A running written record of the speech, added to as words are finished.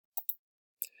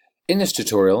In this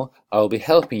tutorial, I'll be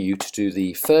helping you to do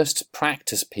the first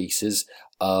practice pieces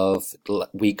of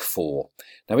week 4.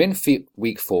 Now in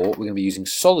week 4, we're going to be using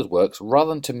Solidworks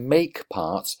rather than to make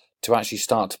parts, to actually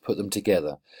start to put them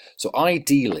together. So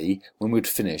ideally, when we'd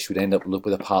finish, we'd end up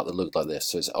with a part that looked like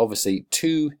this. So it's obviously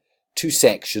two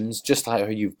sections, just like how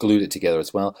you've glued it together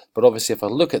as well. But obviously, if I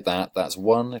look at that, that's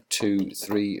 1, 2,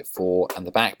 3, 4, and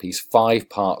the back piece, 5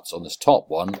 parts on this top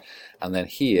one. And then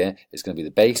here is going to be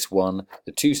the base 1,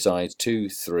 the 2 sides, 2,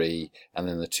 3, and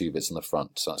then the 2 bits on the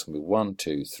front. So that's going to be 1,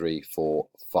 2, 3, 4,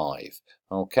 5.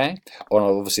 Okay, or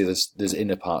obviously there's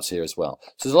inner parts here as well.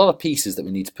 So there's a lot of pieces that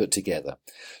we need to put together.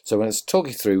 So I'm going to talk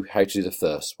you through how to do the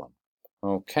first one.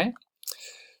 Okay.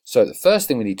 So the first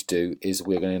thing we need to do is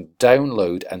we're going to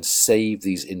download and save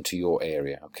these into your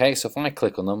area. Okay, so if I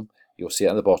click on them, you'll see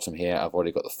at the bottom here I've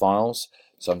already got the files.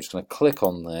 So I'm just going to click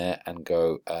on there and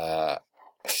go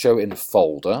show in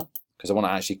folder, because I want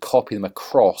to actually copy them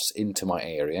across into my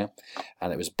area.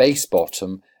 And it was base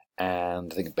bottom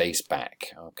and I think base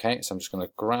back. Okay, so I'm just going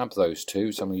to grab those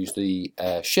two. So I'm going to use the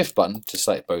shift button to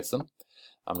select both of them.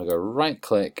 I'm going to go right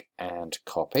click and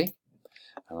copy.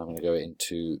 And I'm going to go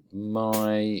into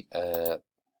my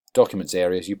documents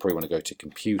areas. You probably want to go to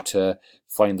computer,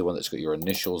 find the one that's got your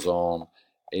initials on,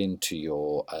 into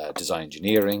your design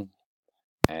engineering.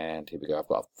 And here we go, I've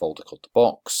got a folder called the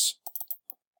box.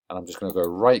 And I'm just going to go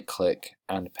right click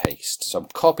and paste. So I'm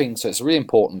copying, so it's really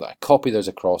important that I copy those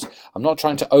across. I'm not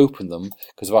trying to open them,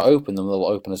 because if I open them, they'll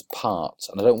open as parts.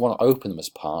 And I don't want to open them as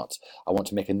parts. I want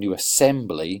to make a new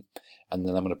assembly, and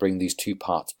then I'm going to bring these 2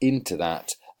 parts into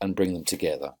that and bring them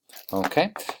together.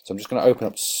 Okay, so I'm just going to open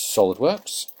up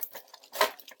SolidWorks,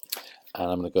 and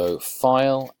I'm going to go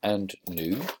File and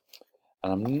New,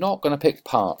 and I'm not going to pick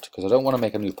Part because I don't want to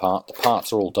make a new part. The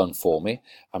parts are all done for me.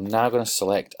 I'm now going to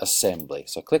select Assembly.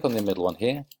 So click on the middle one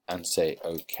here and say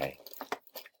OK.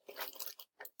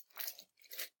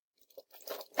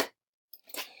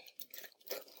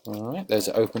 Alright, there's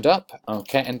it opened up.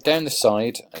 Okay, and down the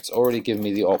side, it's already given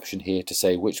me the option here to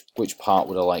say which part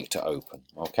would I like to open.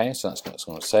 Okay, so that's what it's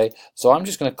going to say. So I'm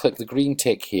just going to click the green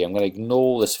tick here. I'm going to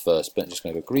ignore this first bit. I'm just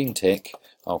going to go green tick.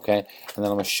 Okay, and then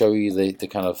I'm going to show you the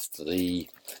kind of the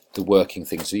working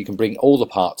thing, so you can bring all the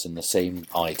parts in the same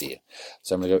idea.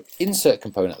 So I'm going to go Insert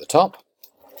Component at the top,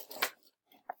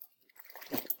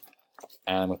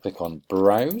 and I'm going to click on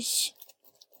Browse.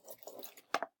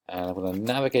 And I'm going to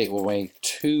navigate away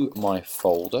to my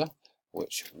folder,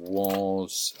 which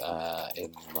was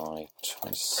in my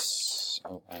sorry,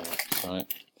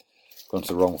 gone to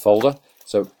the wrong folder.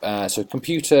 So, so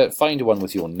computer, find one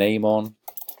with your name on,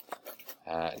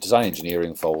 design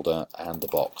engineering folder, and the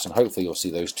box. And hopefully you'll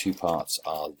see those 2 parts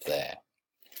are there.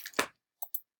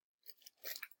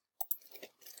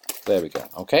 There we go.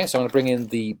 Okay, so I'm going to bring in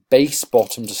the base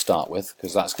bottom to start with,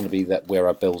 because that's going to be where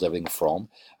I build everything from,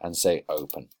 and say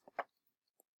open.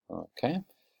 Okay,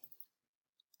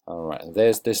 alright, and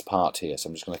there's this part here, so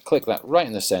I'm just going to click that right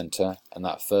in the center, and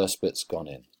that first bit's gone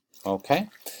in. Okay,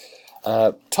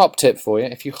 top tip for you,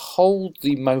 if you hold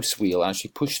the mouse wheel,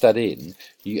 actually push that in,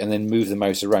 and then move the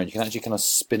mouse around, you can actually kind of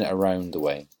spin it around the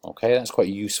way. Okay, that's quite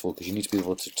useful because you need to be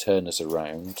able to turn this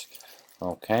around.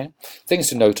 Okay, things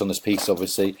to note on this piece,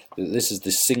 obviously, that this is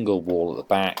the single wall at the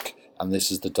back, and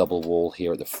this is the double wall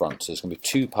here at the front. So there's going to be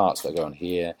 2 parts that go on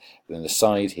here, then the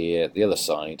side here, the other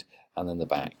side, and then the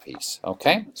back piece.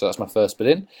 Okay, so that's my first bit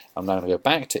in. I'm now going to go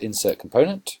back to Insert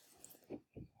Component,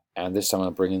 and this time I'm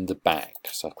going to bring in the back.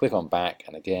 So I click on back,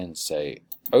 and again say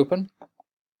Open,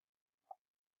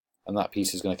 and that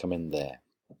piece is going to come in there.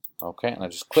 Okay, and I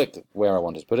just click where I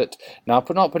want to put it. Now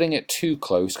I'm not putting it too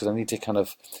close because I need to kind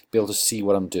of be able to see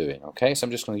what I'm doing. Okay, so I'm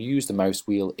just going to use the mouse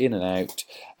wheel in and out,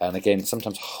 and again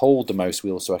sometimes hold the mouse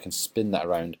wheel so I can spin that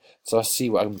around so I see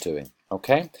what I'm doing.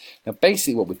 Okay, now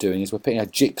basically what we're doing is we're putting a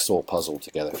jigsaw puzzle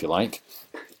together, if you like,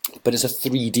 but it's a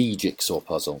 3D jigsaw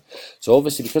puzzle. So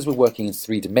obviously because we're working in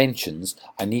 3 dimensions,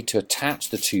 I need to attach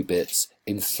the 2 bits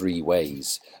in 3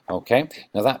 ways. Okay,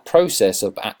 now that process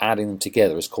of adding them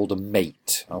together is called a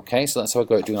mate. Okay, so that's how I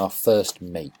go about doing our first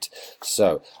mate.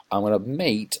 So I'm going to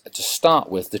mate to start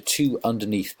with the 2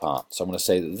 underneath parts. So I'm going to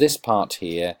say that this part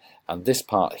here and this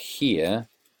part here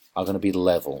are going to be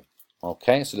level.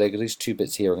 Okay, so these 2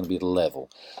 bits here are going to be level.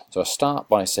 So I start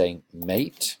by saying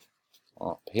mate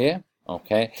up here.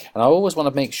 Okay, and I always want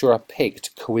to make sure I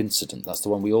picked coincident. That's the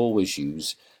one we always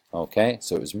use. Okay,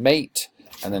 so it was mate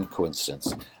and then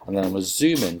coincidence, and then I'm going to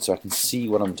zoom in so I can see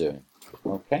what I'm doing.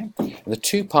 Okay, and the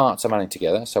 2 parts I'm adding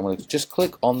together. So I'm going to just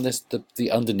click on this,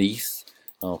 the underneath,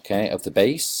 okay, of the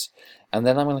base, and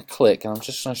then I'm going to click, and I'm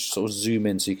just going to sort of zoom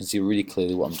in so you can see really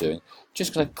clearly what I'm doing.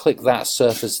 Just going to click that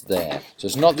surface there. So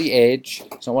it's not the edge,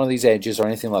 it's not one of these edges or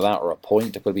anything like that, or a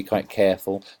point. I've got to be quite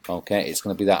careful. Okay, it's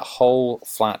going to be that whole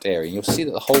flat area. You'll see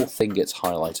that the whole thing gets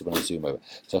highlighted when I zoom over.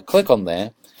 So I click on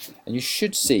there, and you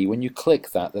should see when you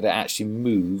click that it actually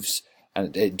moves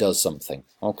and it does something.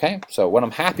 Okay, so when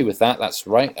I'm happy with that, that's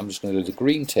right. I'm just going to do the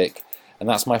green tick, and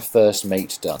that's my first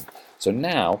mate done. So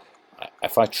now,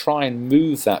 if I try and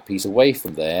move that piece away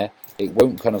from there, it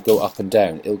won't kind of go up and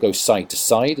down. It'll go side to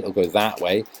side, it'll go that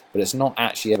way, but it's not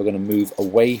actually ever going to move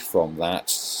away from that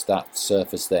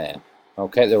surface there.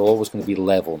 Okay, they're always going to be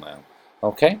level now.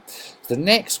 Okay, the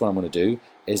next one I'm going to do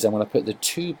is I'm going to put the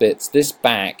two bits, this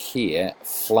back here,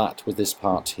 flat with this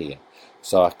part here.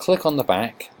 So I click on the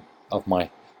back of my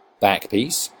back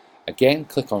piece, again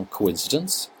click on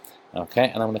coincidence, okay,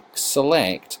 and I'm going to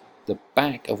select the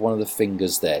back of one of the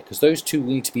fingers there, because those two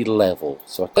need to be level.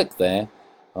 So I click there,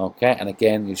 okay, and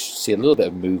again you should see a little bit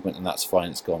of movement, and that's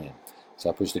fine, it's gone in. So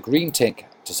I push the green tick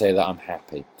to say that I'm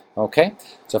happy. Okay,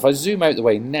 so if I zoom out the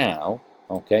way now,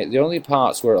 okay, the only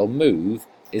parts where it'll move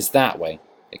is that way.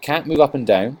 It can't move up and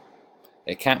down,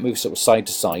 it can't move sort of side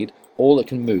to side, all it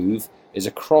can move is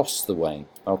across the way.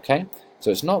 Okay,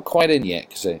 so it's not quite in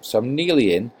yet, so I'm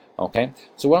nearly in. Okay,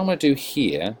 so what I'm going to do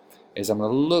here is I'm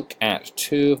going to look at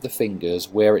two of the fingers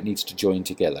where it needs to join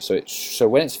together. So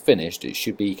when it's finished, it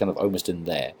should be kind of almost in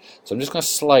there. So I'm just going to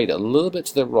slide it a little bit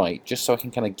to the right, just so I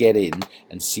can kind of get in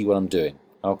and see what I'm doing.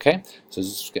 Okay, so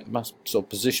just sort of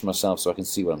position myself so I can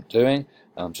see what I'm doing.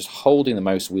 And I'm just holding the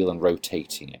mouse wheel and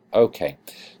rotating it. Okay,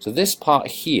 so this part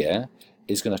here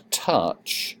is going to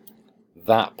touch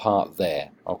that part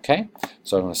there. Okay,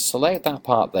 so I'm going to select that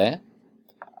part there,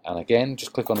 and again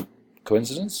just click on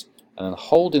coincidence, and then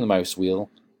holding the mouse wheel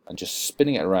and just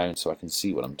spinning it around so I can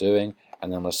see what I'm doing,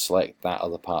 and then I'm going to select that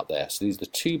other part there. So these are the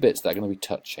two bits that are going to be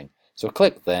touching. So I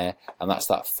click there, and that's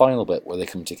that final bit where they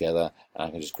come together, and I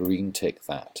can just green tick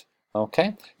that.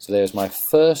 Okay, so there's my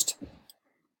first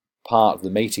part of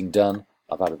the mating done.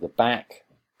 I've added the back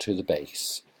to the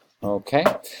base. Okay,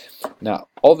 now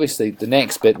obviously the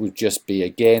next bit would just be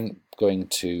again going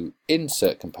to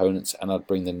insert components, and I'd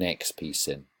bring the next piece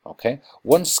in. Okay,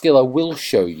 one skill I will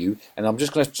show you, and I'm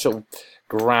just going to sort of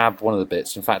grab one of the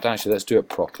bits. In fact, actually, let's do it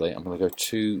properly. I'm going to go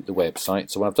to the website.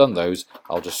 So when I've done those,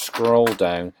 I'll just scroll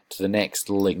down to the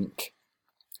next link,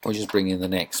 which is bringing the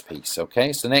next piece.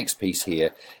 Okay, so the next piece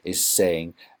here is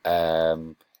saying,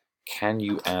 can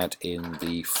you add in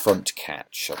the front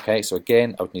catch? Okay, so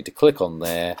again, I would need to click on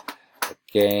there.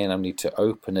 Again, I need to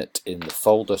open it in the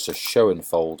folder, so show in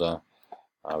folder.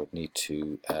 I would need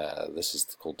to, this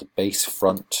is called the base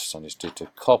front, so I just need to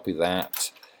copy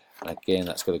that. And again,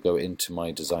 that's going to go into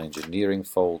my design engineering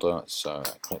folder. So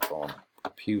I click on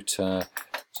computer,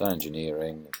 design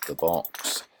engineering, the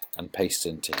box, and paste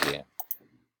into here.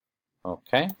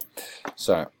 Okay,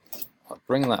 so I'll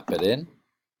bring that bit in.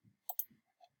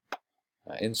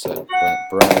 Insert,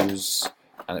 browse,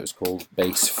 and it was called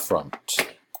base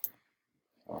front.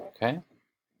 Okay,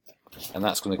 and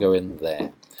that's going to go in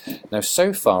there. Now,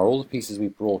 so far, all the pieces we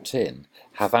brought in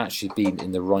have actually been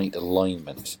in the right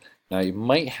alignment. Now, it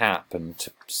might happen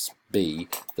to be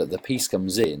that the piece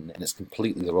comes in and it's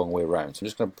completely the wrong way around. So I'm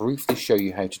just going to briefly show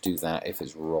you how to do that if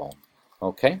it's wrong.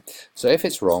 Okay, so if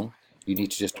it's wrong, you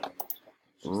need to just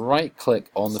right-click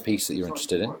on the piece that you're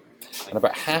interested in, and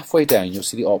about halfway down you'll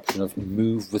see the option of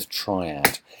Move with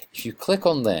Triad. If you click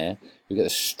on there, you get a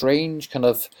strange kind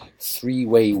of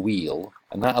three-way wheel,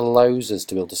 and that allows us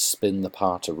to be able to spin the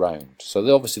part around. So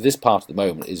obviously this part at the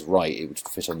moment is right, it would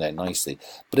fit on there nicely.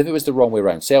 But if it was the wrong way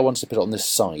around, say I wanted to put it on this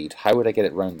side, how would I get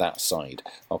it around that side?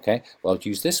 Okay, well I'd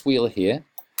use this wheel here,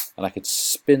 and I could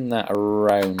spin that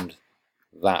around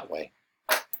that way.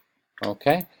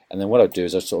 Okay, and then what I'd do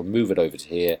is I'd sort of move it over to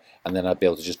here, and then I'd be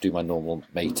able to just do my normal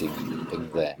mating thing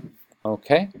there.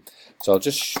 Okay, so I'll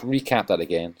just recap that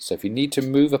again. So if you need to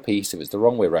move a piece, if it's the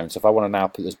wrong way around, so if I want to now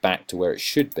put this back to where it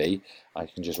should be, I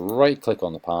can just right click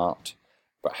on the part,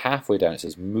 but halfway down it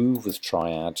says Move with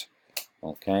Triad,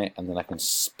 okay, and then I can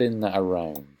spin that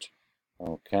around,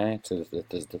 okay, to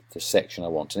the section I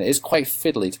want. And it is quite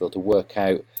fiddly to be able to work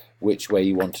out which way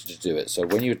you wanted to do it. So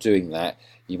when you're doing that,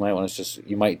 you might want to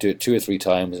you might do it 2 or 3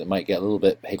 times. It might get a little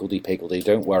bit higgledy-piggledy.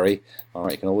 Don't worry. All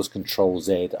right, you can always Control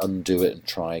Z, undo it, and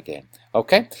try again.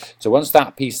 Okay. So once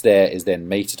that piece there is then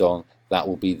mated on, that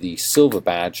will be the silver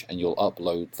badge, and you'll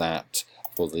upload that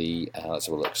for the. Let's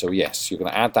have a look. So yes, you're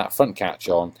going to add that front catch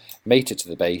on, mate it to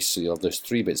the base, so you'll have those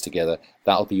 3 bits together.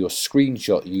 That'll be your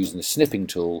screenshot using the snipping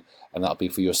tool, and that'll be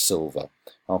for your silver.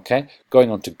 Okay.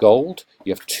 Going on to gold,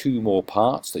 you have 2 more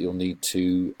parts that you'll need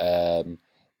to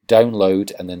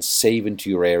download and then save into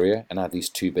your area and add these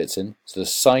two bits in. So the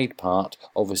side part,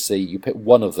 obviously you put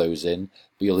one of those in,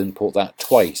 but you'll import that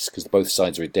twice because both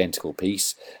sides are identical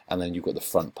piece, and then you've got the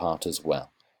front part as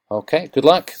well. Okay, good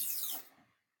luck.